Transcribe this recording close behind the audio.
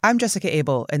I'm Jessica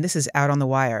Abel, and this is Out on the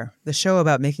Wire, the show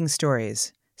about making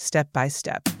stories, step by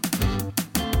step.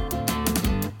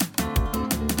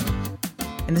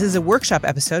 And this is a workshop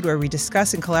episode where we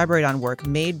discuss and collaborate on work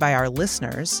made by our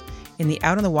listeners in the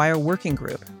Out on the Wire working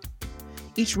group.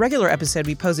 Each regular episode,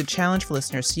 we pose a challenge for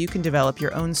listeners so you can develop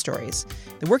your own stories.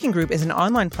 The working group is an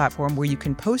online platform where you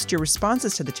can post your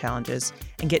responses to the challenges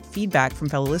and get feedback from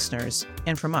fellow listeners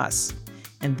and from us.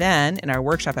 And then, in our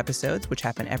workshop episodes, which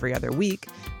happen every other week,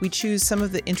 we choose some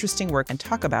of the interesting work and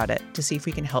talk about it to see if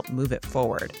we can help move it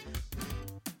forward.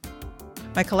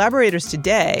 My collaborators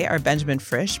today are Benjamin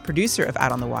Frisch, producer of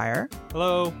Out on the Wire.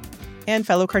 Hello. And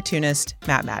fellow cartoonist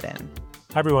Matt Madden.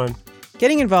 Hi, everyone.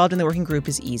 Getting involved in the working group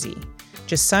is easy.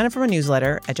 Just sign up for a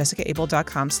newsletter at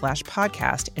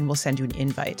jessicaabel.com/podcast and we'll send you an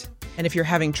invite. And if you're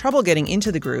having trouble getting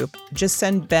into the group, just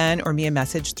send Ben or me a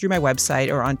message through my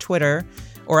website or on Twitter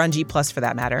or on G+ for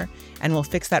that matter, and we'll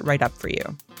fix that right up for you.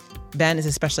 Ben is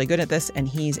especially good at this, and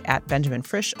he's at Benjamin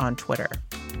Frisch on Twitter.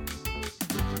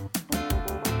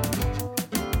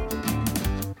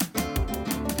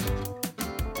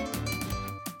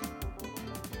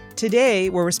 Today,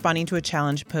 we're responding to a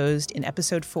challenge posed in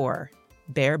episode 4,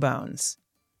 Bare Bones.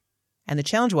 And the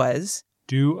challenge was...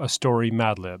 Do a story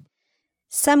Mad Lib.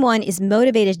 Someone is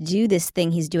motivated to do this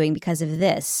thing he's doing because of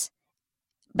this.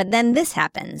 But then this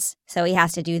happens, so he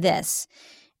has to do this.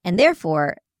 And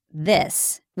therefore,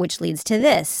 this, which leads to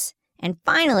this. And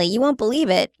finally, you won't believe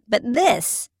it, but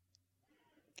this.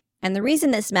 And the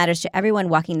reason this matters to everyone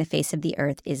walking the face of the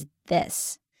earth is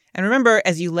this. And remember,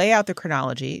 as you lay out the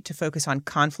chronology, to focus on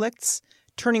conflicts,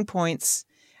 turning points,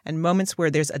 and moments where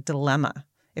there's a dilemma.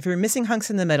 If you're missing hunks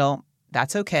in the middle,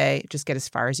 that's okay. Just get as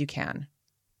far as you can.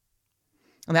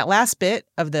 And that last bit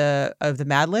of the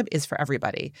Mad Lib is for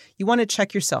everybody. You want to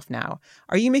check yourself now.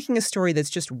 Are you making a story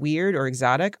that's just weird or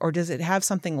exotic, or does it have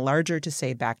something larger to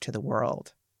say back to the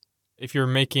world? If you're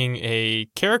making a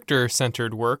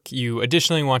character-centered work, you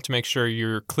additionally want to make sure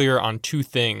you're clear on two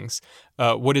things.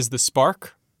 What is the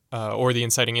spark? Or the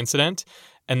inciting incident,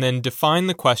 and then define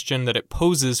the question that it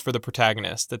poses for the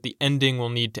protagonist that the ending will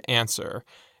need to answer.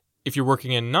 If you're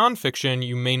working in nonfiction,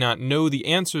 you may not know the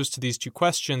answers to these two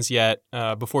questions yet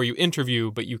before you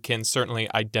interview, but you can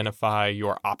certainly identify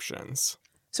your options.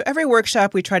 So every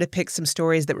workshop, we try to pick some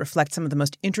stories that reflect some of the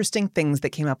most interesting things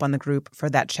that came up on the group for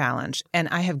that challenge. And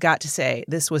I have got to say,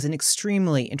 this was an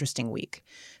extremely interesting week.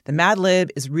 The Mad Lib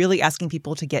is really asking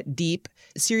people to get deep,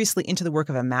 seriously into the work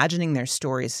of imagining their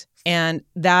stories. And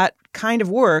that kind of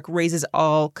work raises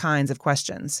all kinds of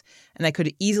questions. And I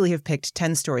could easily have picked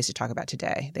 10 stories to talk about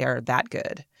today. They are that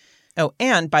good. Oh,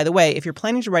 and by the way, if you're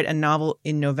planning to write a novel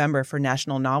in November for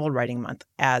National Novel Writing Month,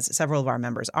 as several of our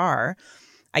members are,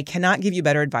 I cannot give you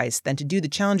better advice than to do the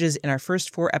challenges in our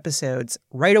first 4 episodes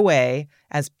right away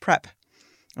as prep.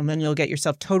 And then you'll get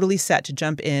yourself totally set to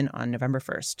jump in on November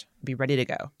 1st. Be ready to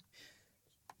go.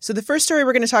 So the first story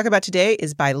we're going to talk about today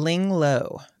is by Ling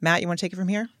Lo. Matt, you want to take it from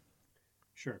here?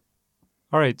 Sure.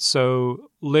 All right,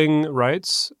 so Ling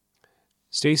writes,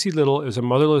 Stacy Little is a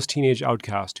motherless teenage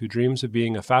outcast who dreams of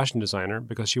being a fashion designer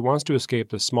because she wants to escape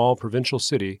the small provincial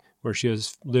city where she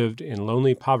has lived in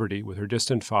lonely poverty with her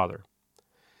distant father.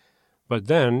 But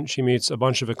then she meets a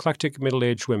bunch of eclectic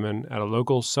middle-aged women at a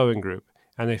local sewing group,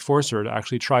 and they force her to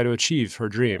actually try to achieve her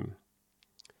dream.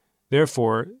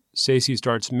 Therefore, Stacy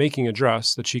starts making a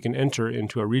dress that she can enter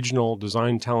into a regional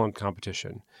design talent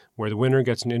competition, where the winner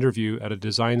gets an interview at a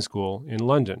design school in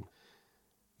London.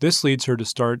 This leads her to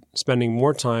start spending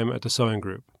more time at the sewing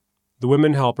group. The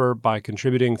women help her by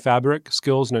contributing fabric,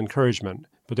 skills, and encouragement,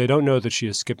 but they don't know that she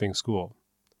is skipping school.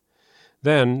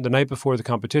 Then, the night before the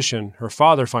competition, her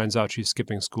father finds out she's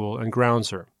skipping school and grounds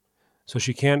her. So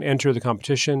she can't enter the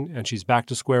competition, and she's back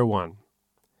to square one.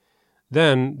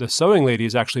 Then, the sewing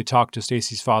ladies actually talk to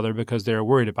Stacy's father because they are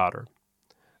worried about her.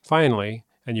 Finally,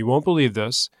 and you won't believe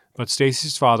this, but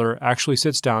Stacy's father actually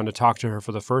sits down to talk to her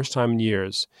for the first time in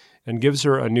years and gives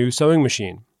her a new sewing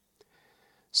machine.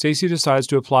 Stacy decides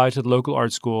to apply to the local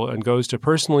art school and goes to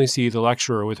personally see the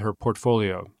lecturer with her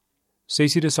portfolio.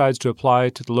 Stacy decides to apply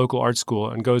to the local art school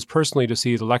and goes personally to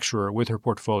see the lecturer with her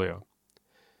portfolio.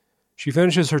 She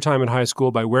finishes her time in high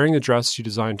school by wearing the dress she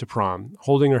designed to prom,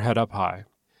 holding her head up high.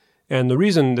 And the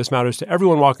reason this matters to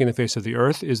everyone walking the face of the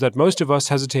earth is that most of us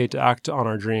hesitate to act on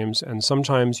our dreams, and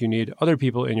sometimes you need other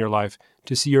people in your life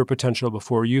to see your potential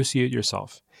before you see it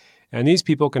yourself. And these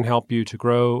people can help you to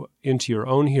grow into your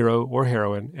own hero or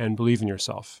heroine and believe in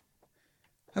yourself.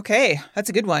 Okay, that's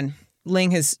a good one.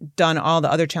 Ling has done all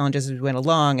the other challenges as we went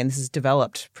along, and this has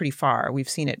developed pretty far. We've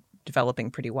seen it developing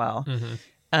pretty well.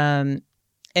 Mm-hmm.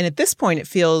 And at this point, it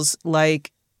feels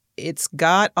like it's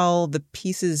got all the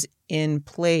pieces in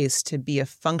place to be a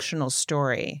functional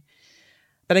story.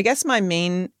 But I guess my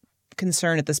main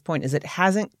concern at this point is it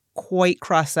hasn't quite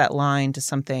crossed that line to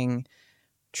something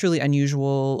truly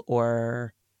unusual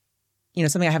or,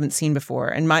 something I haven't seen before.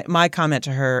 And my comment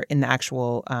to her in the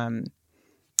actual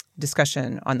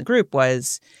discussion on the group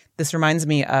was, this reminds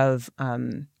me of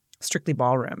Strictly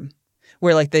Ballroom,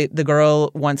 where like the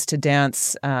girl wants to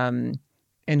dance and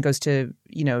goes to,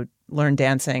 learn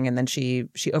dancing, and then she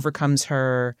overcomes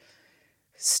her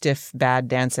stiff, bad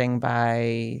dancing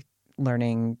by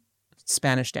learning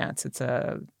Spanish dance. It's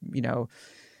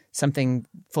something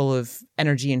full of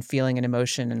energy and feeling and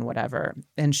emotion and whatever.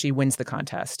 And she wins the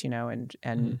contest,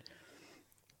 and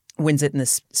wins it in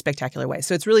this spectacular way.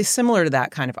 So it's really similar to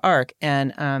that kind of arc.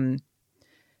 And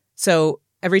so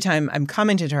every time I'm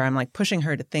commenting to her, I'm like pushing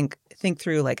her to think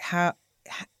through like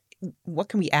what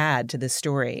can we add to this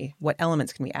story? What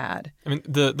elements can we add? I mean,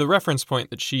 the reference point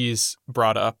that she's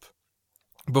brought up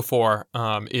before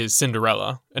is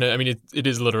Cinderella. And I mean, it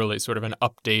is literally sort of an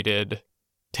updated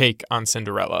take on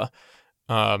Cinderella,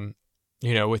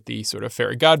 with the sort of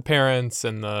fairy godparents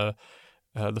and the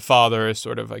father is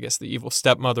sort of, I guess, the evil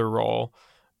stepmother role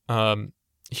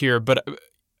here. But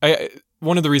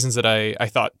one of the reasons that I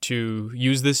thought to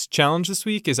use this challenge this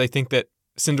week is I think that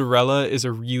Cinderella is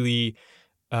a really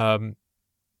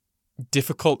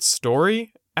difficult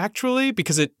story, actually,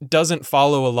 because it doesn't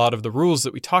follow a lot of the rules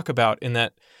that we talk about, in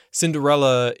that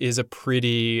Cinderella is a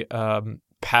pretty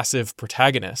passive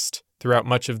protagonist throughout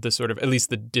much of the sort of, at least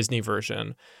the Disney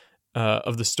version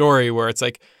of the story, where it's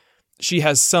like she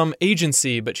has some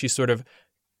agency, but she's sort of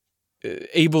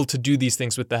able to do these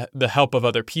things with the help of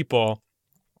other people.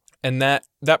 And that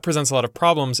presents a lot of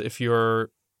problems if you're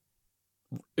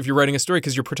writing a story,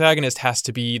 because your protagonist has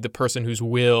to be the person whose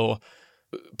will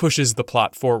pushes the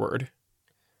plot forward.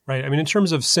 Right. I mean, in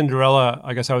terms of Cinderella,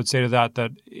 I guess I would say to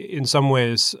that in some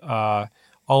ways, all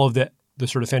of the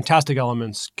sort of fantastic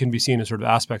elements can be seen as sort of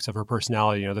aspects of her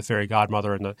personality, the fairy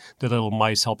godmother and the little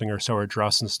mice helping her sew her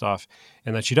dress and stuff,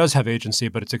 and that she does have agency,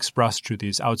 but it's expressed through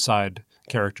these outside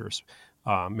characters.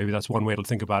 Maybe that's one way to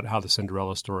think about how the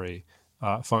Cinderella story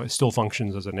still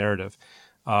functions as a narrative.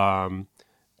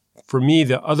 For me,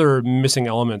 the other missing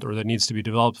element, or that needs to be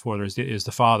developed for her, is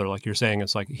the father. Like you're saying,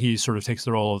 it's like he sort of takes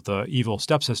the role of the evil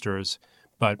stepsisters,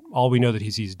 but all we know that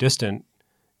he's distant,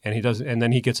 and he doesn't. And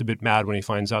then he gets a bit mad when he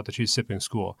finds out that she's skipping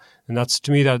school. And that's,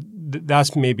 to me,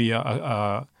 that's maybe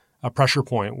a pressure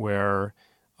point where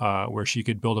she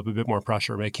could build up a bit more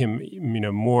pressure, make him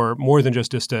more than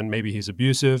just distant. Maybe he's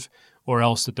abusive, or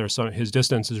else that his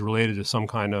distance is related to some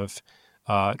kind of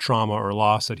trauma or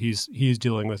loss that he's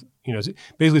dealing with.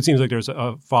 Basically, it seems like there's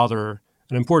an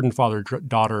important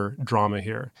father-daughter drama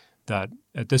here that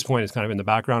at this point is kind of in the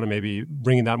background, and maybe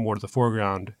bringing that more to the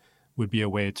foreground would be a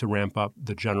way to ramp up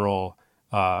the general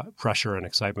pressure and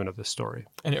excitement of this story.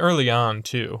 And early on,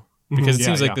 too, because it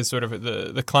seems like this sort of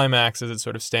the climax as it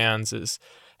sort of stands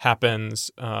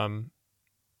happens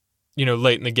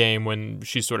late in the game when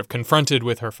she's sort of confronted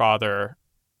with her father.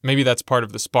 Maybe that's part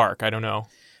of the spark. I don't know.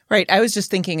 Right. I was just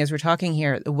thinking as we're talking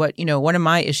here, one of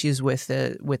my issues with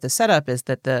the setup is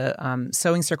that the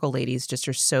sewing circle ladies just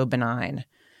are so benign.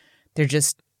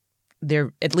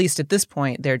 They're at least at this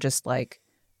point, they're just like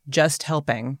just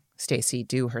helping Stacy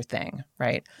do her thing.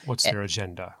 Right. What's their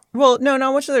agenda? Well, no,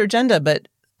 not what's their agenda, but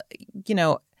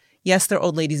yes, they're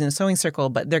old ladies in a sewing circle,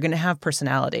 but they're going to have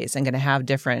personalities and going to have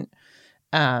different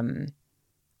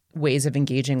ways of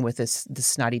engaging with this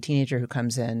snotty teenager who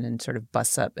comes in and sort of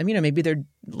busts up. I mean, maybe they're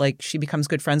like, she becomes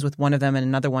good friends with one of them, and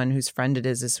another one whose friend it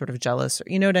is sort of jealous. Or,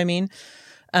 you know what I mean?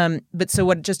 But so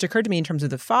what just occurred to me in terms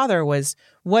of the father was,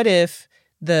 what if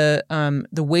the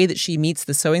way that she meets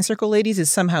the sewing circle ladies is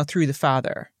somehow through the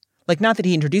father? Like, not that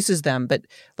he introduces them, but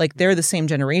like they're the same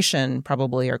generation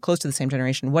probably, or close to the same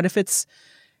generation. What if it's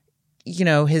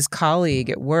his colleague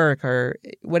at work, or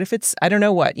what if it's, I don't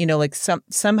know what, like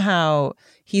somehow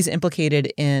he's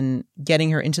implicated in getting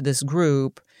her into this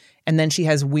group, and then she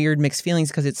has weird mixed feelings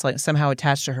because it's like somehow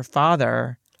attached to her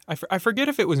father. I forget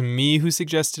if it was me who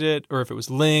suggested it, or if it was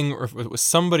Ling, or if it was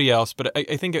somebody else, but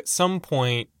I think at some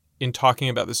point in talking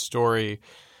about this story,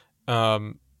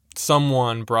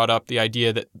 someone brought up the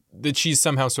idea that she's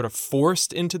somehow sort of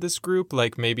forced into this group,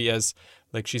 like maybe as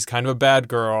like she's kind of a bad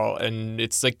girl, and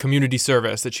it's like community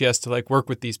service that she has to like work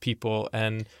with these people.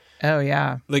 And oh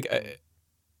yeah, like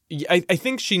I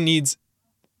think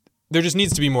there just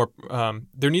needs to be more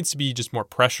there needs to be just more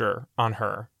pressure on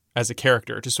her as a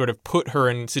character to sort of put her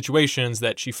in situations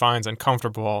that she finds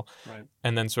uncomfortable, right,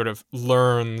 and then sort of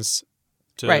learns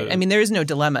to. Right. I mean, there is no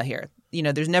dilemma here.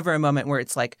 There's never a moment where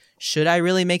it's like, should I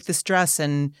really make this dress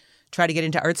and try to get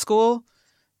into art school?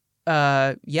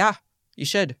 yeah, you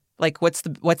should. Like, what's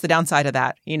the downside of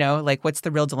that? You know, like, what's the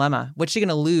real dilemma? What's she going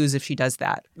to lose if she does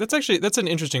that? That's an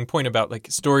interesting point about like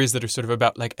stories that are sort of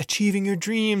about like achieving your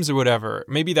dreams or whatever.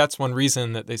 Maybe that's one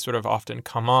reason that they sort of often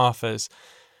come off as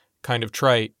kind of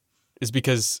trite, is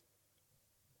because,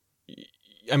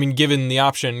 I mean, given the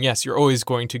option, yes, you're always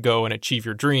going to go and achieve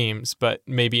your dreams, but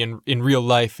maybe in real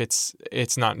life,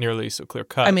 it's not nearly so clear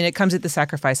cut. I mean, it comes at the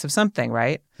sacrifice of something,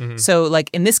 right? Mm-hmm. So, like,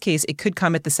 in this case, it could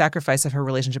come at the sacrifice of her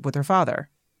relationship with her father.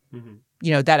 Mm-hmm.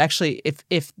 You know, that actually,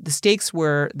 if the stakes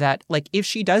were that, like, if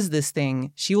she does this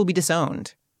thing, she will be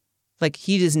disowned. Like,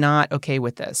 he is not okay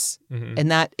with this. Mm-hmm.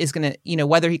 And that is going to, you know,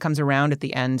 whether he comes around at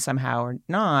the end somehow or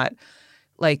not,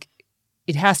 like,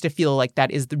 it has to feel like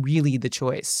that is really the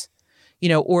choice. You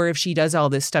know, or if she does all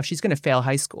this stuff, she's going to fail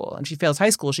high school. And if she fails high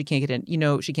school, she can't get in, you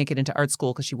know, she can't get into art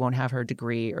school because she won't have her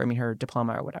degree or, I mean, her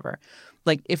diploma or whatever.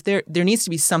 Like, if there needs to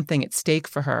be something at stake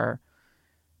for her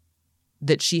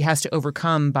that she has to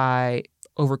overcome by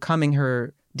overcoming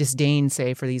her disdain,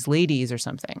 say, for these ladies or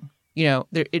something. You know,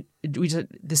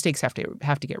 the stakes have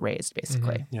to get raised,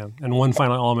 basically. Mm-hmm. Yeah, and one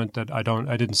final element that I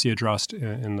didn't see addressed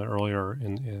in the earlier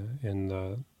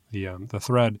in the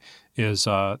thread is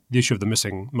the issue of the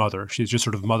missing mother. She's just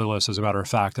sort of motherless, as a matter of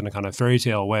fact, in a kind of fairy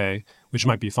tale way, which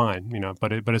might be fine, you know.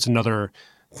 But it's another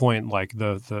point, like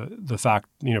the fact,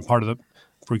 you know, part of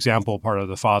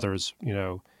the father's, you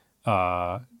know,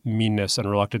 meanness and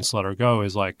reluctance to let her go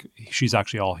is like she's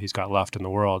actually all he's got left in the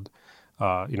world,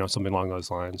 you know, something along those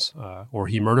lines. Or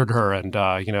he murdered her, and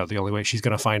you know, the only way she's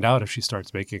going to find out if she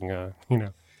starts making, you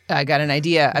know. I've got an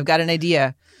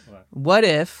idea. What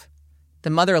if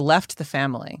the mother left the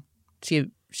family?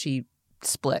 She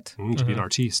split. To be an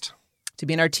artiste. To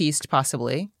be an artiste,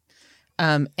 possibly.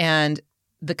 And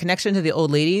the connection to the old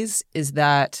ladies is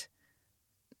that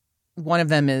one of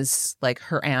them is like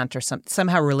her aunt or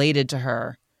somehow related to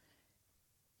her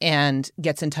and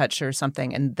gets in touch or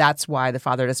something. And that's why the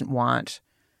father doesn't want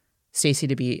Stacy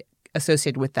to be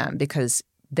associated with them, because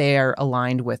they're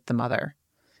aligned with the mother.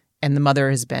 And the mother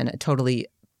has been a totally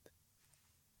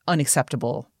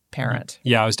unacceptable parent.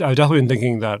 Yeah, I was definitely been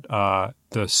thinking that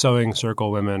the sewing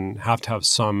circle women have to have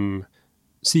some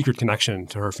secret connection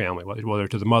to her family, whether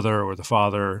to the mother or the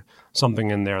father,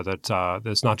 something in there that's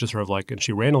not just sort of like, and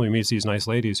she randomly meets these nice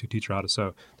ladies who teach her how to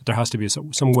sew, that there has to be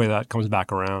some way that comes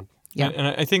back around. Yeah. And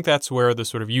I think that's where the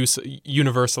sort of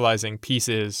universalizing piece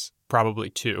is probably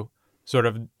too. Sort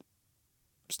of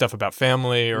stuff about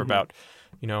family or about,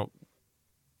 you know,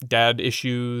 dad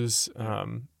issues.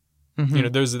 You know,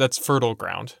 that's fertile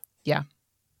ground. Yeah.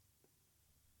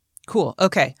 Cool.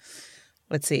 Okay.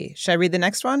 Let's see. Should I read the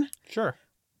next one? Sure.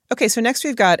 Okay, so next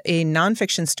we've got a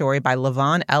nonfiction story by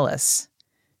Lavon Ellis.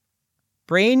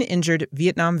 Brain-injured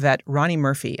Vietnam vet Ronnie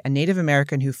Murphy, a Native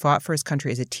American who fought for his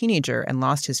country as a teenager and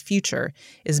lost his future,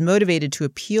 is motivated to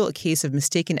appeal a case of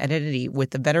mistaken identity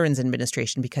with the Veterans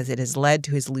Administration because it has led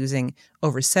to his losing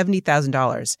over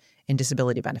 $70,000 in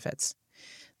disability benefits.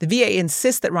 The VA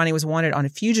insists that Ronnie was wanted on a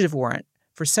fugitive warrant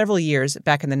for several years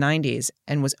back in the 90s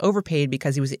and was overpaid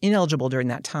because he was ineligible during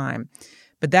that time.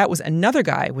 But that was another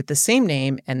guy with the same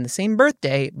name and the same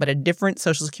birthday, but a different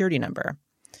Social Security number.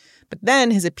 But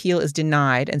then his appeal is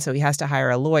denied, and so he has to hire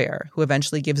a lawyer who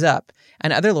eventually gives up,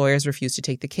 and other lawyers refuse to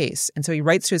take the case. And so he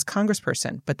writes to his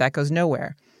congressperson, but that goes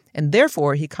nowhere. And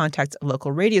therefore, he contacts a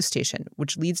local radio station,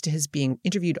 which leads to his being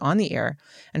interviewed on the air.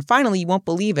 And finally, you won't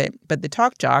believe it, but the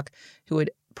talk jock, who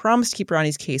had promised to keep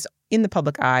Ronnie's case in the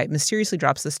public eye, mysteriously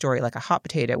drops the story like a hot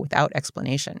potato without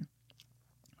explanation.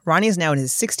 Ronnie is now in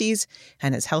his 60s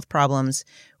and has health problems.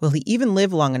 Will he even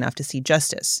live long enough to see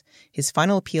justice? His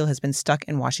final appeal has been stuck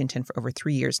in Washington for over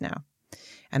 3 years now.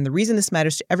 And the reason this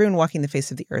matters to everyone walking the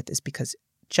face of the earth is because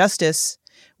justice,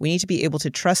 we need to be able to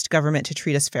trust government to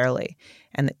treat us fairly,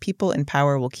 and that people in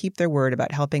power will keep their word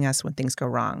about helping us when things go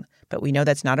wrong. But we know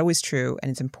that's not always true,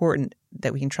 and it's important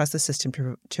that we can trust the system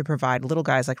to provide little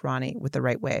guys like Ronnie with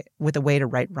a way to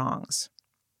right wrongs.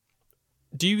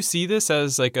 Do you see this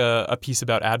as like a piece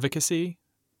about advocacy?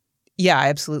 Yeah, I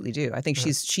absolutely do. I think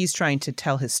she's trying to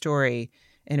tell his story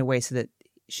in a way so that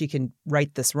she can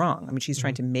right this wrong. I mean, she's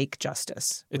trying to make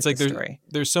justice. It's like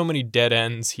there's so many dead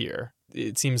ends here.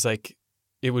 It seems like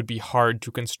it would be hard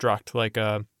to construct like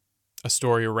a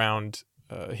story around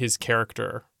his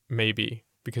character, maybe,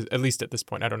 because at least at this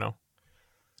point, I don't know.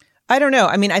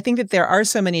 I mean, I think that there are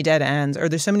so many dead ends, or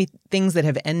there's so many things that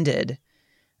have ended.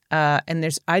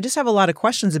 And I just have a lot of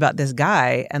questions about this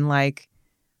guy and like,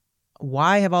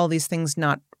 why have all these things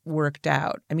not worked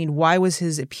out? I mean, why was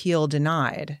his appeal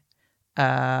denied?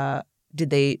 Did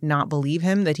they not believe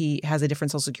him that he has a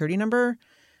different Social Security number?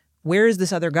 Where is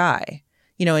this other guy?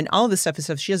 And all of this stuff is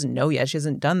stuff she doesn't know yet. She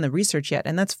hasn't done the research yet,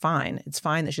 and that's fine. It's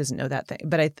fine that she doesn't know that thing.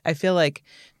 But I feel like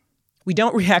we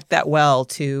don't react that well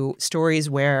to stories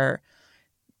where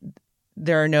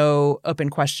there are no open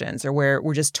questions or where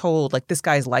we're just told, like, this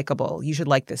guy's likable. You should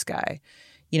like this guy.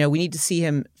 We need to see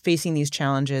him facing these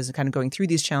challenges and kind of going through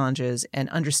these challenges and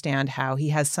understand how he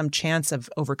has some chance of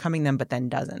overcoming them, but then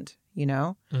doesn't,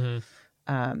 Mm-hmm.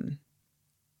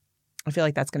 I feel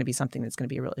like that's going to be something that's going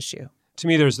to be a real issue. To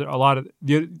me, there's a lot of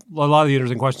the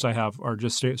interesting questions I have are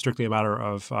just strictly a matter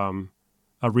of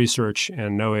research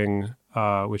and knowing,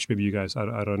 which maybe you guys,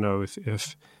 I don't know if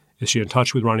is she in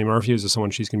touch with Ronnie Murphy? Is this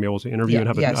someone she's going to be able to interview and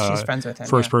have she's friends with him,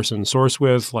 first-person source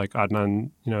with, like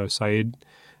Adnan, Saeed,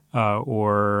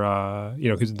 or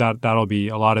because that'll be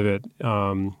a lot of it.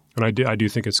 And I do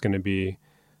think it's going to be,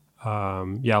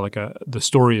 the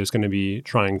story is going to be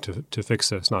trying to fix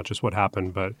this, not just what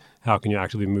happened, but how can you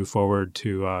actively move forward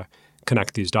to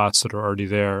connect these dots that are already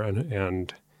there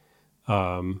and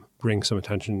bring some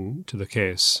attention to the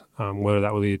case. Whether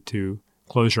that will lead to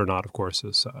closure or not, of course,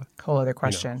 is a whole other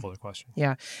question. Whole other question.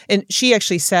 Yeah. And she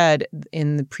actually said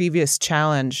in the previous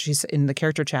challenge, in the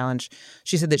character challenge,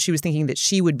 she said that she was thinking that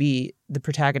she would be the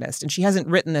protagonist. And she hasn't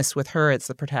written this with her as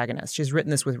the protagonist. She's written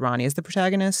this with Ronnie as the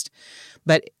protagonist.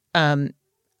 But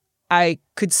I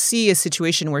could see a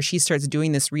situation where she starts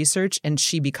doing this research and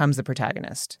she becomes the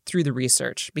protagonist through the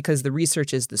research, because the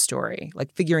research is the story,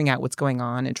 like figuring out what's going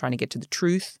on and trying to get to the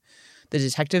truth. The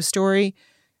detective story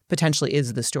potentially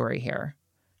is the story here.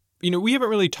 We haven't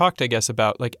really talked, I guess,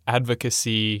 about like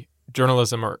advocacy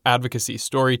journalism or advocacy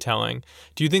storytelling.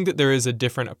 Do you think that there is a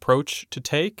different approach to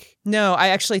take? No, I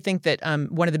actually think that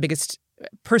one of the biggest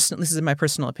this is my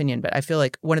personal opinion, but I feel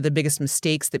like one of the biggest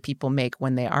mistakes that people make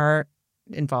when they are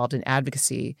involved in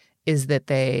advocacy is that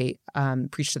they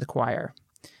preach to the choir.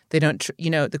 They don't,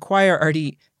 the choir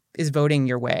already is voting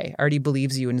your way, already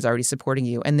believes you and is already supporting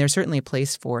you. And there's certainly a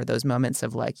place for those moments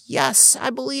of like, yes, I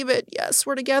believe it. Yes,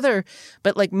 we're together.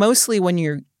 But like mostly when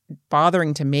you're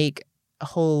bothering to make a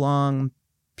whole long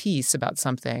piece about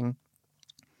something,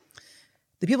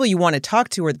 the people you want to talk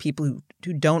to are the people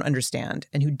who don't understand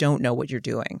and who don't know what you're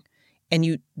doing.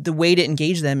 And the way to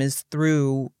engage them is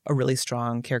through a really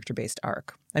strong character-based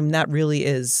arc. I mean, that really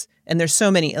is, and there's so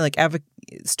many, like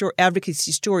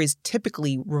advocacy stories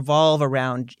typically revolve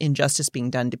around injustice being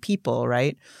done to people,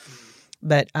 right?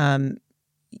 But,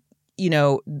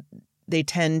 they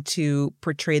tend to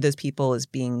portray those people as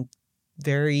being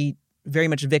very, very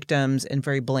much victims and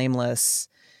very blameless.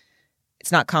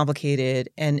 It's not complicated.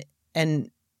 And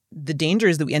the danger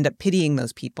is that we end up pitying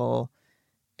those people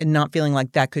and not feeling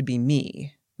like that could be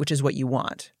me, which is what you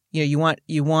want. You want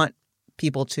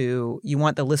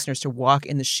the listeners to walk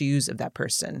in the shoes of that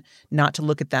person, not to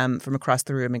look at them from across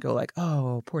the room and go like,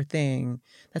 oh, poor thing.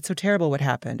 That's so terrible what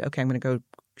happened. Okay, I'm going to go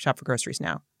shop for groceries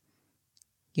now.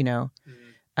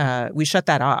 We shut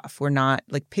that off. We're not,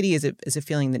 like, pity is a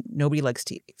feeling that nobody likes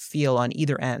to feel on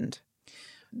either end.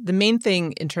 The main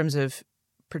thing in terms of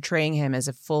portraying him as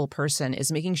a full person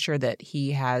is making sure that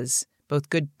he has both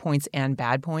good points and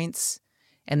bad points,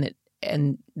 and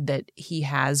that he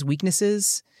has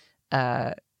weaknesses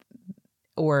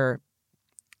or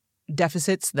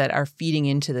deficits that are feeding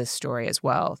into this story as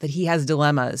well. That he has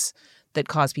dilemmas that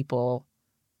cause people,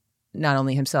 not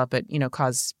only himself, but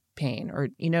cause pain, or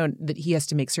that he has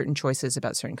to make certain choices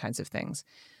about certain kinds of things.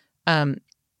 I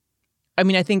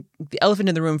think the elephant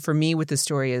in the room for me with this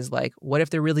story is like, what if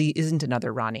there really isn't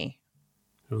another Ronnie?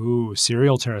 Ooh,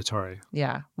 serial territory.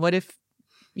 Yeah. What if,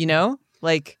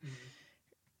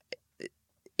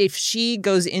 if she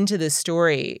goes into this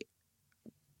story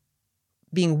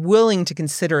being willing to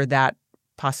consider that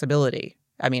possibility.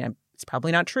 I mean, it's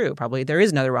probably not true. Probably there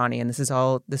is another Ronnie and this is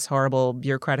all this horrible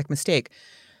bureaucratic mistake.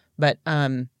 But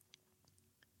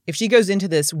if she goes into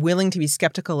this willing to be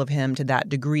skeptical of him to that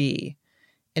degree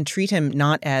and treat him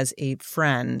not as a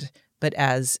friend, but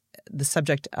as the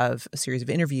subject of a series of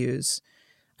interviews,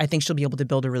 I think she'll be able to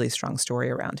build a really strong story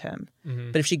around him.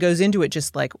 Mm-hmm. But if she goes into it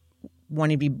just like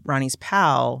wanting to be Ronnie's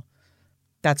pal,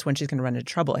 that's when she's going to run into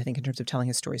trouble, I think, in terms of telling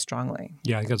his story strongly.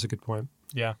 Yeah, I think that's a good point.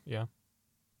 Yeah.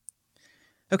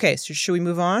 Okay, so should we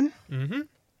move on? Mm-hmm.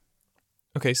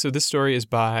 Okay, so this story is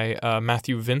by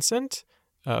Matthew Vincent.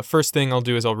 First thing I'll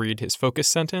do is I'll read his focus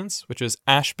sentence, which is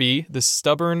Ashby, the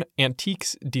stubborn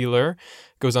antiques dealer,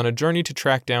 goes on a journey to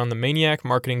track down the maniac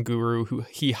marketing guru who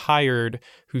he hired,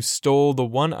 who stole the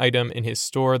one item in his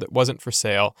store that wasn't for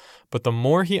sale. But the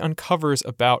more he uncovers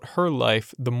about her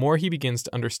life, the more he begins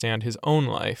to understand his own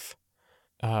life.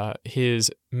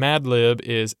 his Mad Lib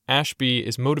is Ashby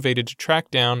is motivated to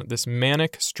track down this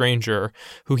manic stranger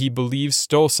who he believes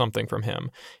stole something from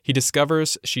him. He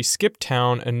discovers she skipped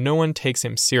town and no one takes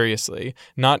him seriously,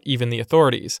 not even the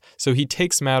authorities. So he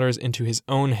takes matters into his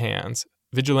own hands,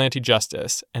 vigilante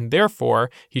justice, and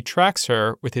therefore he tracks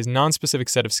her with his non-specific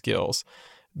set of skills.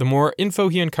 The more info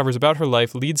he uncovers about her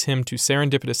life leads him to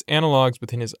serendipitous analogs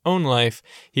within his own life.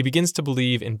 He begins to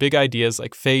believe in big ideas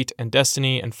like fate and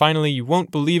destiny, and finally, you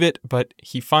won't believe it, but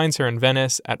he finds her in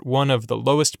Venice at one of the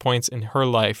lowest points in her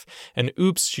life. And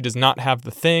oops, she does not have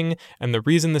the thing, and the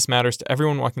reason this matters to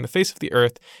everyone walking the face of the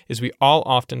earth is we all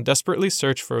often desperately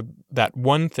search for that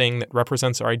one thing that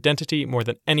represents our identity more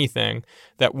than anything,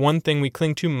 that one thing we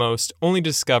cling to most, only to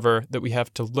discover that we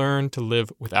have to learn to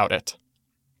live without it.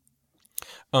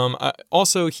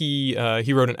 Also, he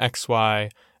wrote an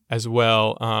XY as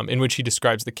well, in which he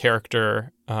describes the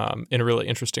character in a really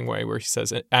interesting way, where he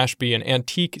says Ashby, an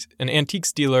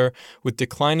antiques dealer with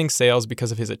declining sales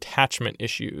because of his attachment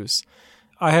issues.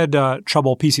 I had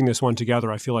trouble piecing this one together.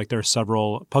 I feel like there's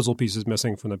several puzzle pieces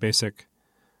missing from the basic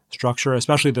structure,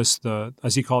 especially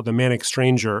as he called it, the manic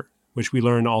stranger, which we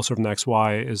learn also from the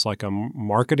XY is like a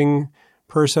marketing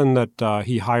person that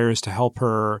he hires to help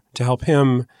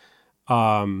him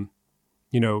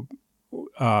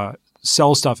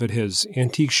sell stuff at his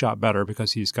antique shop better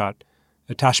because he's got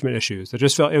attachment issues.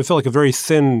 It felt like a very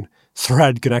thin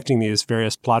thread connecting these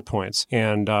various plot points,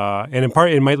 and in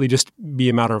part it might just be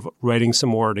a matter of writing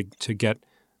some more to get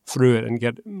through it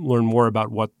and learn more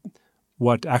about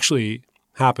what actually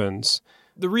happens.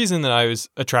 The reason that I was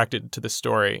attracted to this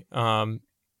story,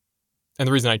 and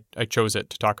the reason I chose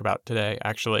it to talk about today,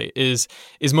 actually, is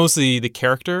mostly the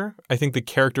character. I think the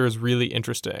character is really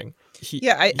interesting.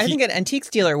 I think an antiques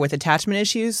dealer with attachment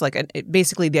issues,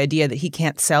 basically the idea that he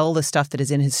can't sell the stuff that is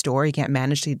in his store, he can't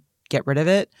manage to get rid of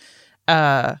it,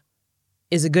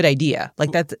 is a good idea.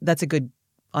 Like that's a good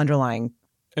underlying.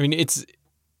 I mean, it's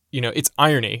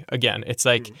irony again. It's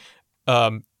like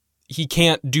he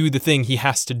can't do the thing he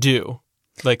has to do.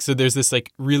 Like, so there's this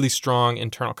like really strong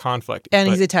internal conflict. And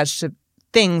he's attached to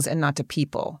things and not to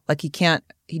people. Like he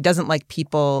doesn't like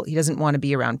people. He doesn't want to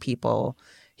be around people.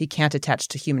 He can't attach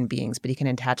to human beings, but he can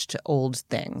attach to old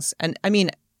things. And I mean,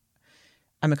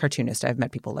 I'm a cartoonist. I've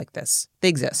met people like this. They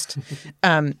exist.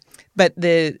 But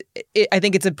I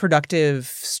think it's a productive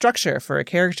structure for a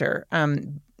character.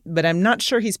 But I'm not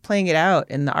sure he's playing it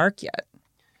out in the arc yet.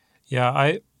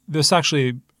 Yeah, this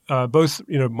actually both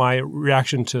my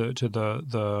reaction to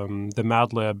the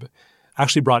Mad Lib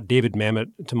actually brought David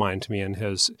Mamet to mind to me in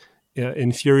his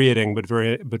infuriating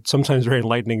but sometimes very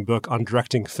enlightening book on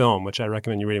directing film, which I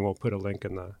recommend you reading. We'll put a link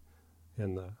in the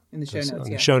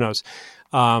show notes.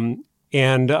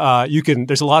 And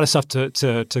there's a lot of stuff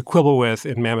to quibble with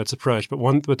in Mamet's approach,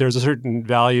 but there's a certain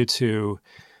value to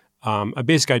a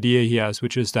basic idea he has,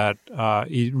 which is that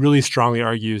he really strongly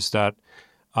argues that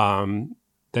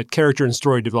that character and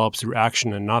story develops through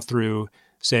action and not through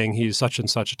saying he's such and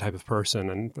such a type of person.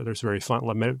 And there's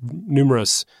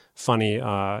numerous funny,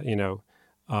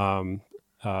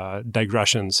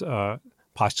 digressions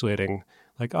postulating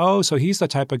like, oh, so he's the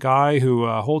type of guy who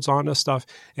holds on to stuff.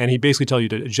 And he basically tells you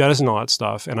to jettison all that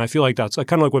stuff. And I feel like that's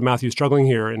kind of like what Matthew's struggling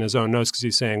here in his own notes, because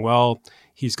he's saying, well,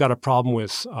 he's got a problem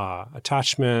with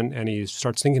attachment, and he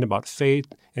starts thinking about fate,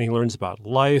 and he learns about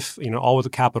life, all with the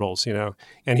capitals,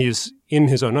 and he's in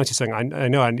his own notes. He's saying, I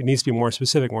know it needs to be more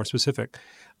specific.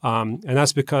 And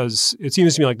that's because it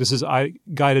seems to me like this is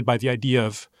guided by the idea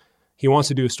of he wants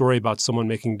to do a story about someone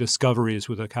making discoveries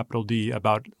with a capital D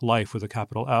about life with a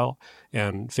capital L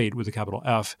and fate with a capital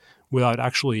F without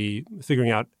actually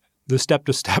figuring out the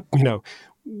step-to-step,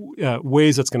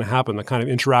 ways that's going to happen, the kind of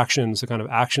interactions, the kind of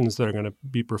actions that are going to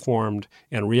be performed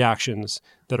and reactions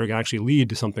that are going to actually lead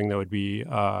to something that would be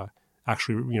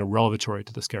actually, revelatory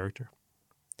to this character.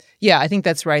 Yeah, I think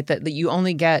that's right, that you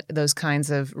only get those kinds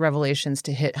of revelations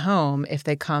to hit home if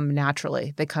they come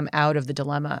naturally. They come out of the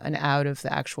dilemma and out of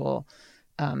the actual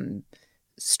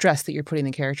stress that you're putting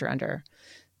the character under.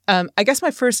 I guess my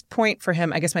first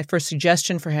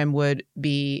suggestion for him would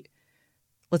be,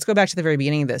 let's go back to the very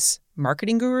beginning of this.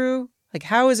 Marketing guru? Like,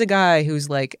 how is a guy who's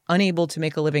unable to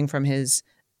make a living from his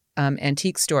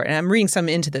antique store, and I'm reading some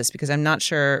into this because I'm not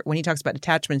sure when he talks about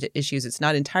attachment issues, it's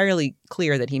not entirely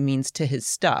clear that he means to his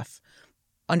stuff.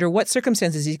 Under what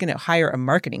circumstances is he going to hire a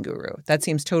marketing guru? That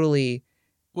seems totally...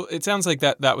 Well, it sounds like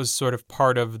that was sort of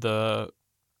part of the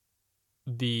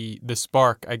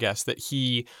spark, I guess, that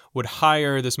he would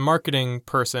hire this marketing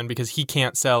person because he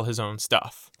can't sell his own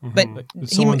stuff. Mm-hmm. But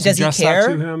does he care?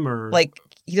 To him, or?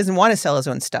 He doesn't want to sell his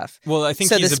own stuff. Well, I think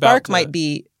so. The spark might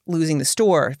be losing the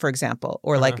store, for example,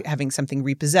 or like having something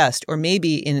repossessed. Or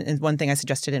maybe in one thing I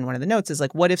suggested in one of the notes is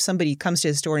like, what if somebody comes to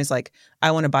his store and is like,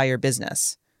 I want to buy your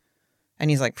business. And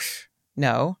he's like,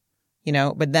 no,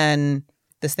 but then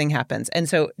this thing happens. And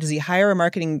so does he hire a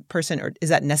marketing person, or is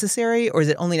that necessary? Or is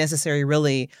it only necessary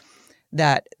really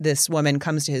that this woman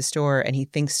comes to his store and he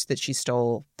thinks that she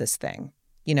stole this thing?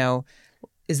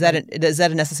 Is that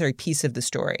a necessary piece of the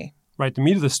story? Right. The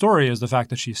meat of the story is the fact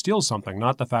that she steals something,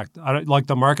 not the fact like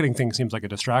the marketing thing seems like a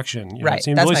distraction. Right.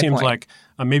 It really seems like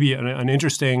maybe an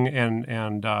interesting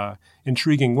and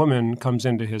intriguing woman comes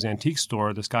into his antique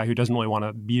store, this guy who doesn't really want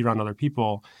to be around other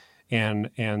people,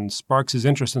 and sparks his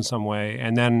interest in some way.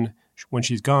 And then when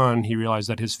she's gone, he realized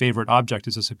that his favorite object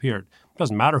has disappeared. It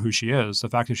doesn't matter who she is. The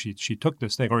fact that she took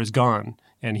this thing or is gone,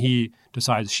 and he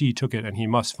decides she took it and he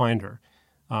must find her.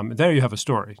 There you have a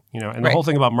story, and the whole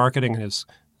thing about marketing and his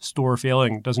store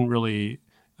failing isn't really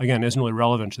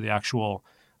relevant to the actual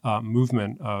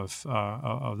movement of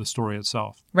the story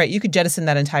itself. Right. You could jettison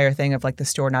that entire thing of like the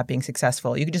store not being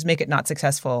successful. You could just make it not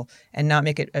successful and not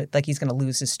make it like he's going to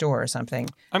lose his store or something,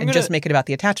 just make it about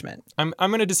the attachment. I'm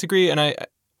going to disagree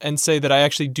and say that I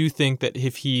actually do think that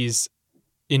if he's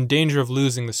in danger of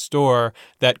losing the store,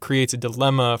 that creates a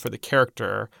dilemma for the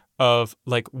character of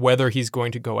like whether he's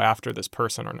going to go after this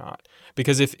person or not.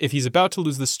 Because if he's about to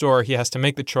lose the store, he has to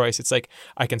make the choice. It's like,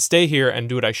 I can stay here and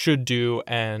do what I should do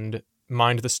and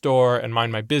mind the store and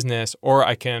mind my business, or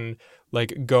I can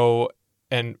like go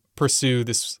and pursue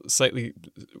this slightly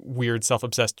weird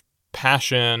self-obsessed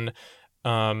passion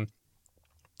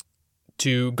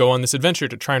to go on this adventure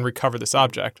to try and recover this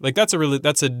object. Like that's a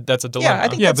dilemma. Yeah, I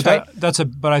think that's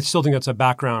right. But I still think that's a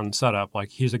background setup.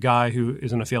 Like he's a guy who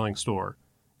is in a failing store.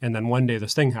 And then one day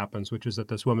this thing happens, which is that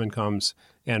this woman comes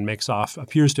and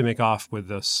appears to make off with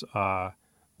this,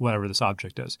 whatever this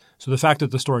object is. So the fact that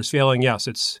the store is failing, yes,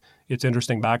 it's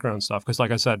interesting background stuff. Because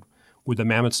like I said, with the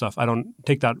mammoth stuff, I don't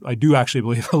take that. I do actually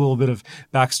believe a little bit of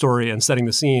backstory and setting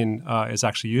the scene is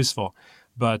actually useful.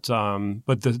 But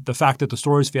the fact that the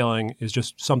story is failing is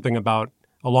just something about,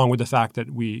 along with the fact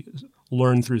that we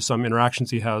learn through some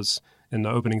interactions he has in the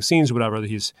opening scenes or whatever, that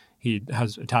he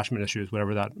has attachment issues,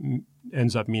 whatever that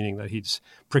ends up meaning, that he's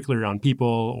prickly around people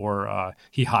or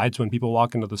he hides when people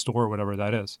walk into the store, whatever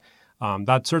that is.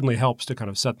 That certainly helps to kind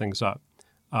of set things up.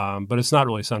 But it's not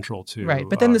really central to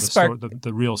but then the spark,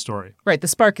 the real story. Right. The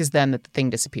spark is then that the thing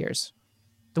disappears.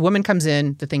 The woman comes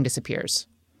in, the thing disappears.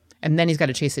 And then he's got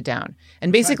to chase it down.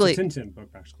 And basically... It's a Tintin book,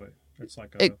 actually. It's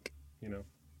like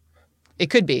It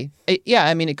could be.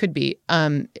 It could be.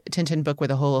 Tintin book with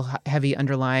a whole heavy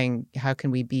underlying how can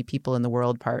we be people in the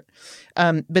world part.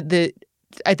 But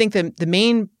I think the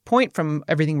main point from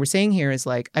everything we're saying here is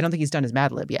like, I don't think he's done his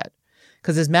Mad Lib yet.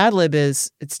 Because his Mad Lib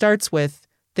it starts with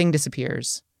thing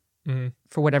disappears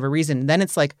for whatever reason. Then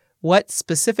it's like, what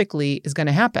specifically is going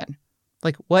to happen?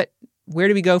 Like where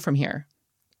do we go from here?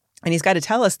 And he's got to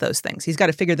tell us those things. He's got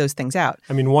to figure those things out.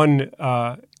 I mean,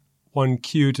 one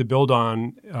cue to build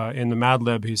on in the Mad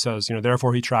Lib, he says,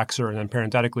 therefore he tracks her, and then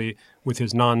parenthetically with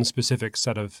his non-specific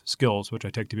set of skills, which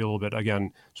I take to be a little bit,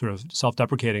 again, sort of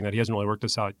self-deprecating that he hasn't really worked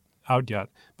this out yet.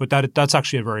 But that's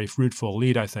actually a very fruitful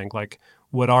lead, I think. Like,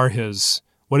 what is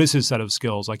his set of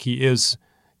skills? Like, he is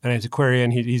an antiquarian.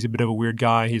 He's a bit of a weird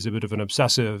guy. He's a bit of an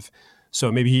obsessive. So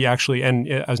maybe he actually, and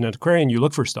as an antiquarian, you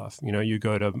look for stuff. You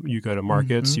go to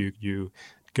markets, you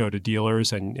go to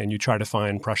dealers, and you try to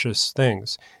find precious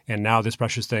things. And now this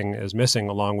precious thing is missing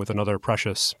along with another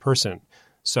precious person.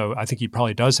 So I think he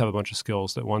probably does have a bunch of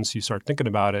skills that once you start thinking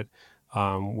about it,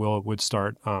 would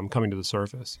start coming to the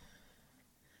surface.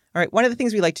 All right. One of the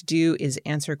things we like to do is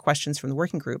answer questions from the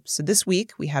working group. So this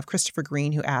week we have Christopher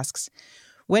Green, who asks,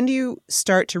 when do you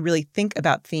start to really think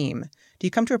about theme? Do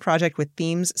you come to a project with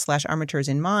themes/armatures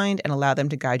in mind and allow them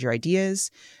to guide your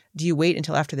ideas? Do you wait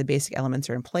until after the basic elements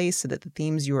are in place so that the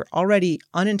themes you are already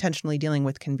unintentionally dealing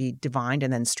with can be divined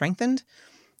and then strengthened?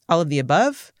 All of the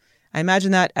above? I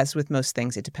imagine that, as with most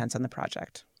things, it depends on the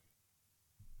project.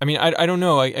 I mean, I don't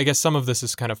know. I guess some of this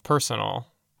is kind of personal,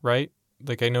 right?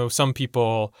 Like I know some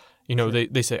people,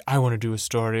 they say, I want to do a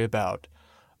story about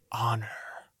honor.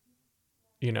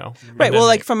 Right. Well,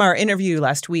 like from our interview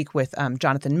last week with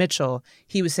Jonathan Mitchell,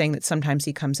 he was saying that sometimes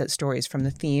he comes at stories from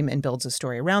the theme and builds a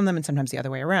story around them, and sometimes the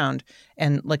other way around.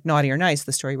 And like Naughty or Nice,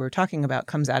 the story we were talking about,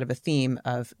 comes out of a theme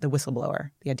of the whistleblower,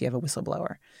 the idea of a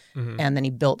whistleblower. Mm-hmm. And then he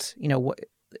built,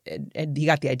 he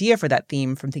got the idea for that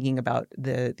theme from thinking about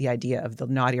the idea of the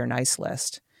Naughty or Nice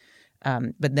list.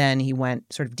 But then he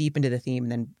went sort of deep into the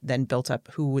theme and then built up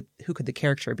who could the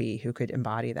character be, who could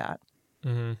embody that.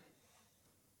 Mm-hmm.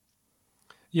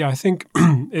 Yeah, I think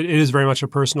it is very much a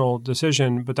personal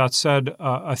decision. But that said,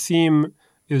 a theme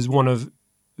is one of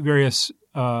various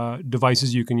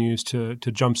devices you can use to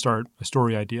jumpstart a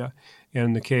story idea. And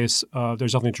in the case,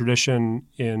 there's definitely a tradition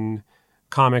in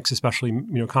comics, especially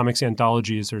comics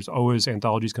anthologies. There's always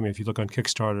anthologies coming. If you look on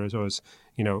Kickstarter, there's always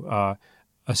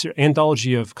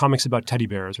anthology of comics about teddy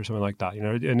bears or something like that.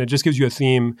 And it just gives you a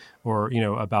theme, or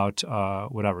about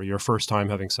whatever, your first time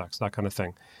having sex, that kind of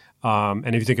thing. And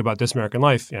if you think about This American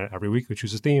Life, every week we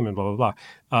choose a theme and blah, blah,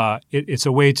 blah. It's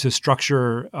a way to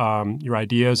structure your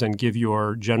ideas and give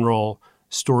your general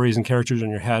stories and characters in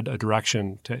your head a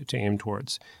direction to aim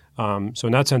towards. So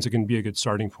in that sense, it can be a good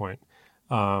starting point.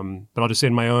 But I'll just say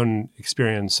in my own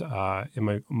experience,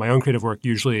 in my own creative work,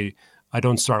 usually I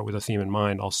don't start with a theme in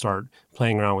mind. I'll start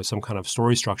playing around with some kind of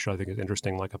story structure I think is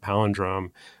interesting, like a palindrome,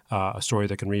 a story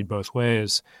that can read both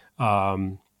ways,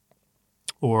 or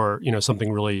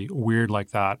something really weird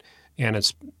like that. And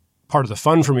it's part of the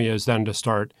fun for me is then to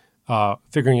start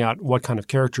figuring out what kind of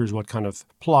characters, what kind of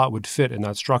plot would fit in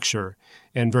that structure.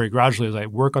 And very gradually, as I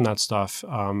work on that stuff,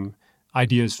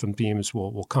 ideas from themes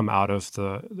will come out of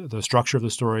the structure of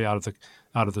the story, out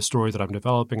of the story that I'm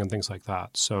developing, and things like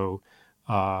that. So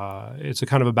it's a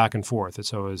kind of a back and forth.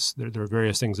 It's always there are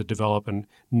various things that develop and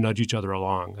nudge each other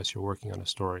along as you're working on a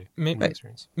story.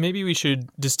 Maybe we should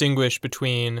distinguish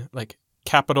between like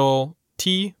capital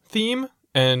T theme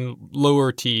and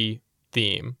lower T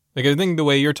theme. Like I think the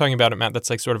way you're talking about it, Matt, that's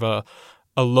like sort of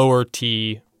a lower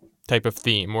T type of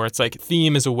theme, where it's like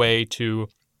theme is a way to,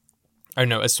 I don't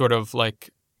know, as sort of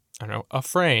like, I don't know, a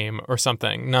frame or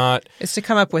something. Not it's to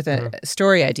come up with a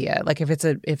story idea. Like if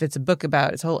it's a book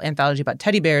about, it's a whole anthology about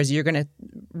teddy bears, you're going to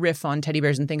riff on teddy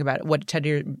bears and think about what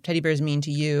teddy bears mean to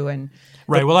you. And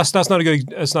right. Well, that's not a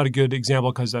good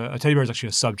example because a teddy bear is actually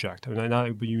a subject. I mean,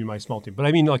 not you mean my small team, but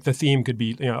I mean like the theme could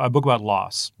be a book about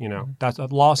loss. That's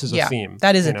loss is a theme.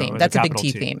 That is a theme. That's a big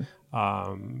T theme.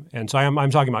 And so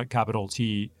I'm talking about capital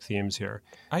T themes here.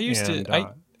 I used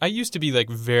to be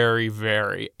like very,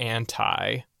 very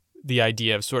anti the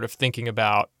idea of sort of thinking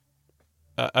about,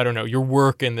 I don't know, your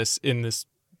work in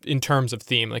terms of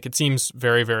theme. Like it seems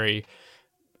very, very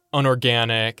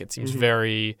unorganic. It seems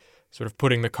very sort of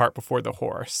putting the cart before the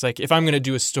horse. Like if I'm going to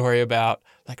do a story about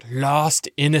like lost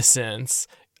innocence,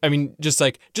 I mean, just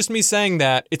me saying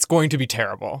that, it's going to be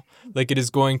terrible. Like it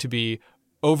is going to be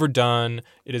overdone.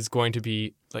 It is going to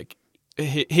be like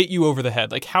hit you over the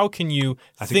head. Like how can you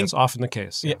I think that's often the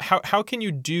case. Yeah. How can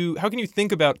you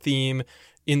think about theme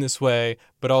in this way,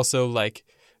 but also like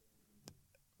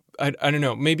I don't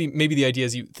know, maybe the idea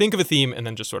is you think of a theme and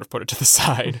then just sort of put it to the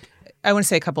side. I want to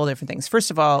say a couple of different things. First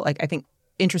of all, like I think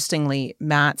interestingly,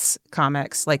 Matt's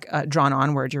comics, like Drawn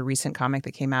Onward, your recent comic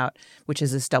that came out, which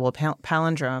is this double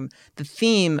palindrome, the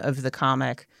theme of the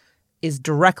comic is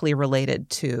directly related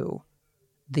to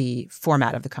the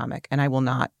format of the comic. And I will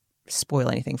not spoil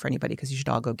anything for anybody because you should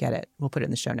all go get it. We'll put it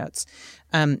in the show notes.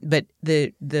 But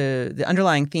the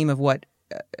underlying theme of what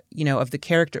of the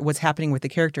character, what's happening with the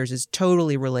characters is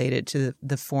totally related to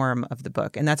the form of the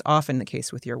book. And that's often the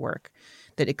case with your work,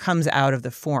 that it comes out of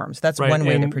the form. So that's right. One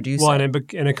way to produce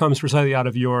it. And it comes precisely out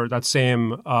of that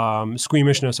same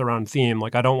squeamishness around theme.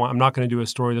 Like I'm not going to do a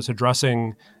story that's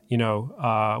addressing,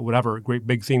 whatever, great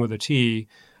big theme with a T,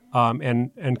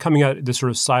 and coming at this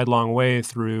sort of sidelong way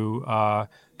through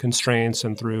constraints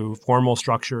and through formal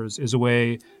structures is a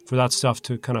way for that stuff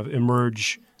to kind of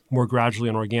emerge more gradually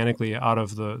and organically out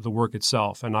of the work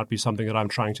itself and not be something that I'm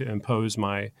trying to impose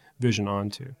my vision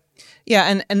onto.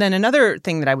 Yeah, and then another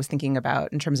thing that I was thinking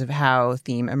about in terms of how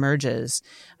theme emerges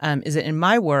is that in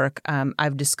my work,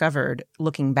 I've discovered,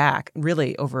 looking back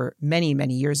really over many,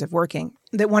 many years of working,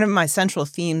 that one of my central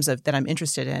themes that I'm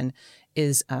interested in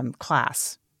is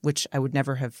class, which I would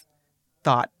never have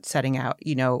thought setting out.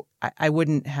 I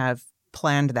wouldn't have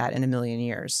planned that in a million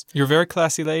years. You're a very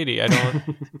classy lady. I don't.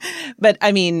 But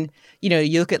I mean,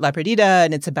 you look at La Perdida,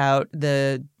 and it's about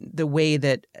the way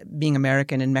that being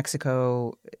American in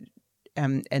Mexico,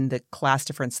 and the class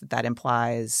difference that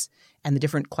implies, and the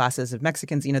different classes of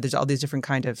Mexicans. There's all these different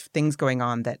kind of things going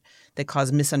on that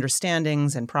cause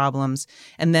misunderstandings and problems.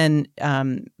 And then,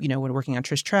 when working on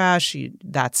Trish Trash,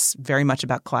 that's very much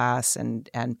about class and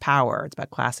power. It's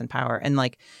about class and power. And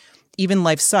like, even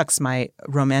Life Sucks, my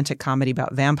romantic comedy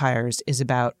about vampires, is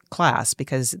about class,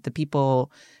 because the people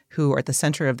who are at the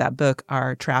center of that book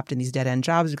are trapped in these dead-end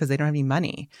jobs because they don't have any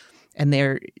money. And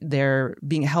they're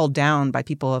being held down by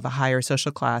people of a higher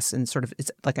social class, and sort of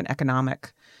it's like an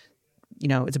economic,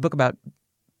 it's a book about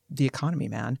the economy,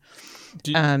 man.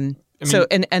 So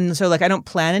I don't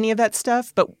plan any of that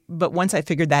stuff, but once I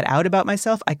figured that out about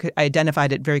myself, I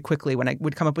identified it very quickly. When I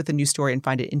would come up with a new story and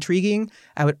find it intriguing,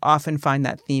 I would often find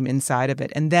that theme inside of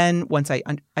it. And then once I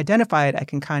identify it, I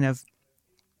can kind of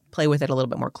play with it a little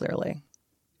bit more clearly.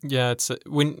 Yeah, it's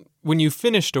when you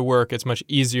finished a work, it's much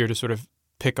easier to sort of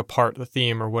pick apart the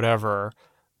theme or whatever,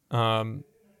 than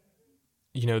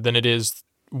it is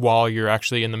while you're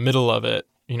actually in the middle of it.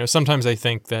 Sometimes I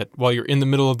think that while you're in the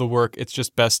middle of the work, it's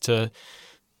just best to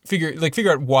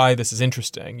figure out why this is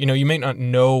interesting. You may not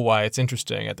know why it's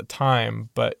interesting at the time,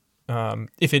 but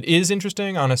if it is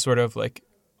interesting on a sort of like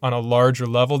on a larger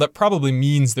level, that probably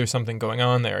means there's something going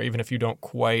on there, even if you don't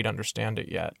quite understand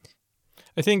it yet.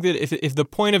 I think that if the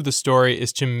point of the story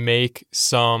is to make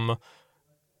some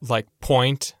like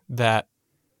point that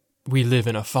we live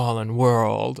in a fallen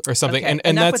world or something, okay, and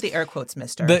enough that's with the air quotes,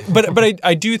 mister. But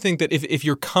I do think that if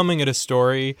you're coming at a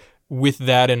story with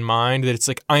that in mind, that it's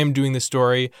like I am doing this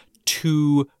story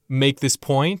to make this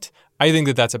point, I think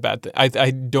that that's a bad thing.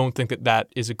 I don't think that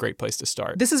is a great place to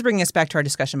start. This is bringing us back to our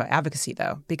discussion about advocacy,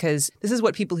 though, because this is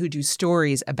what people who do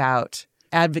stories about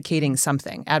advocating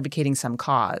something, advocating some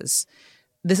cause,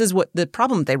 this is what the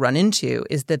problem they run into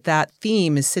is that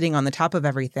theme is sitting on the top of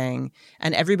everything,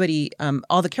 and everybody,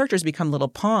 all the characters become little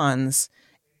pawns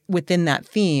within that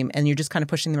theme, and you're just kind of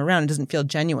pushing them around. It doesn't feel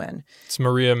genuine. It's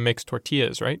Maria makes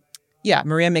tortillas, right? Yeah,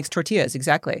 Maria makes tortillas,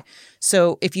 exactly.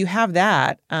 So if you have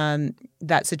that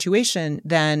situation,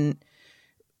 then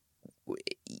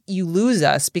you lose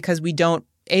us because we don't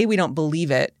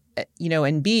believe it,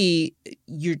 and B,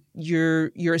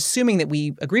 you're assuming that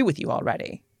we agree with you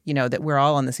already, that we're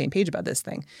all on the same page about this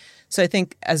thing. So I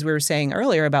think, as we were saying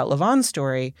earlier about Lavon's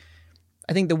story,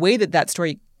 I think the way that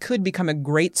story could become a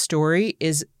great story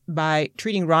is by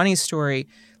treating Ronnie's story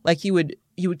like you would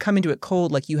come into it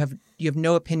cold, like you have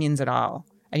no opinions at all.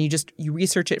 And you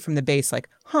research it from the base, like,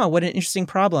 what an interesting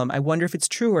problem. I wonder if it's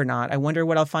true or not. I wonder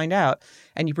what I'll find out.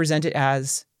 And you present it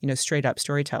as, straight up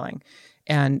storytelling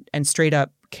and straight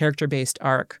up character-based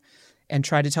arc, and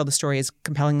try to tell the story as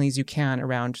compellingly as you can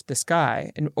around this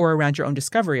guy or around your own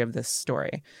discovery of this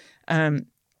story.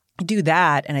 Do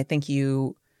that, and I think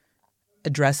you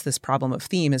address this problem of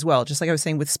theme as well. Just like I was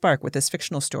saying with Spark, with this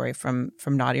fictional story from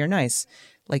Naughty or Nice.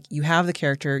 Like, you have the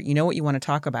character, you know what you want to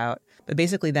talk about, but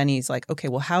basically then he's like, okay,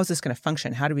 well, how's this going to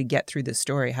function? How do we get through this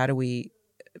story? How do we,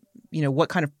 what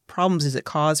kind of problems does it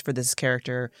cause for this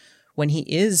character when he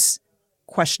is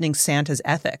questioning Santa's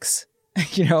ethics,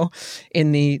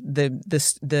 in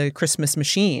the Christmas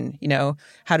machine,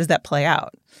 how does that play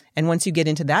out? And once you get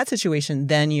into that situation,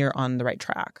 then you're on the right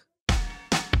track.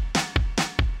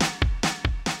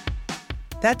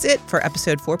 That's it for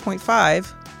episode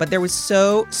 4.5. But there was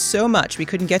so much we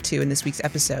couldn't get to in this week's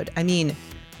episode. I mean,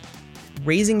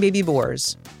 raising baby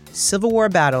boars, Civil War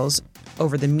battles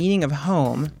over the meaning of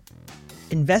home,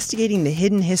 investigating the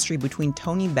hidden history between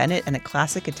Tony Bennett and a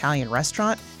classic Italian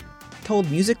restaurant,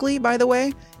 told musically, by the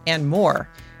way, and more.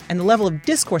 And the level of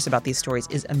discourse about these stories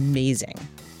is amazing.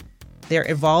 They're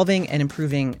evolving and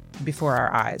improving before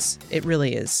our eyes. It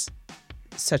really is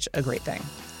such a great thing.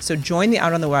 So join the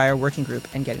Out on the Wire working group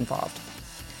and get involved.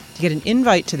 To get an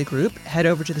invite to the group, head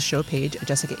over to the show page at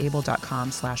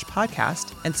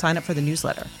jessicaable.com/podcast and sign up for the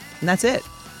newsletter. And that's it.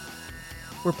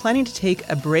 We're planning to take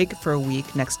a break for a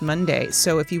week next Monday,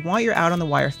 so if you want your Out on the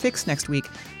Wire fix next week,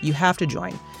 you have to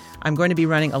join. I'm going to be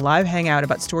running a live hangout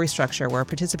about story structure where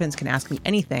participants can ask me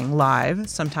anything live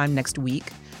sometime next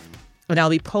week. And I'll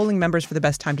be polling members for the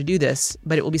best time to do this,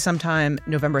 but it will be sometime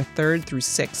November 3rd through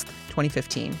 6th,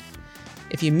 2015.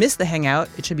 If you missed the hangout,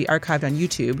 it should be archived on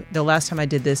YouTube. The last time I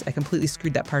did this, I completely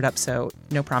screwed that part up, so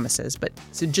no promises.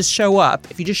 So just show up.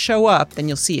 If you just show up, then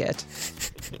you'll see it.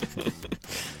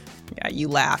 Yeah, you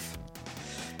laugh.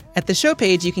 At the show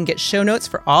page, you can get show notes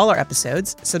for all our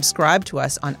episodes, subscribe to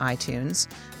us on iTunes,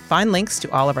 find links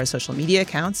to all of our social media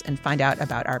accounts, and find out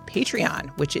about our Patreon,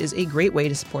 which is a great way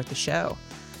to support the show.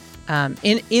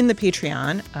 In the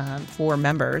Patreon, for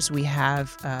members, we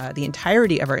have the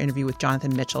entirety of our interview with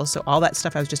Jonathan Mitchell. So all that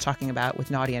stuff I was just talking about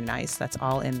with Naughty and Nice, that's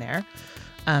all in there,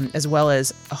 as well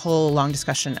as a whole long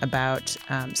discussion about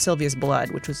Sylvia's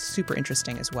Blood, which was super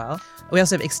interesting as well. We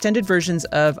also have extended versions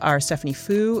of our Stephanie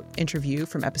Fu interview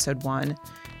from episode 1,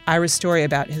 Ira's story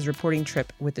about his reporting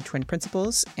trip with the twin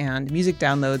principals, and music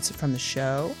downloads from the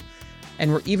show.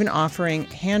 And we're even offering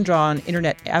hand-drawn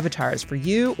internet avatars for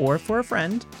you or for a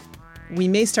friend. We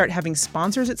may start having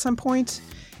sponsors at some point,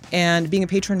 and being a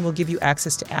patron will give you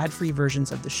access to ad-free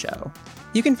versions of the show.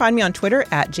 You can find me on Twitter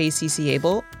at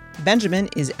JCCAble. Benjamin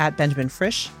is at Benjamin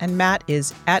Frisch, and Matt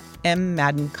is at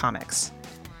MMaddenComics.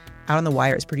 Out on the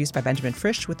Wire is produced by Benjamin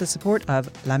Frisch with the support of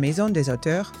La Maison des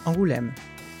Auteurs Angoulême.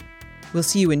 We'll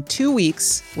see you in 2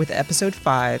 weeks with episode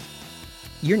 5.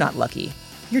 You're not lucky.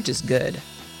 You're just good.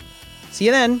 See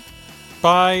you then.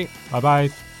 Bye.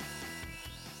 Bye-bye.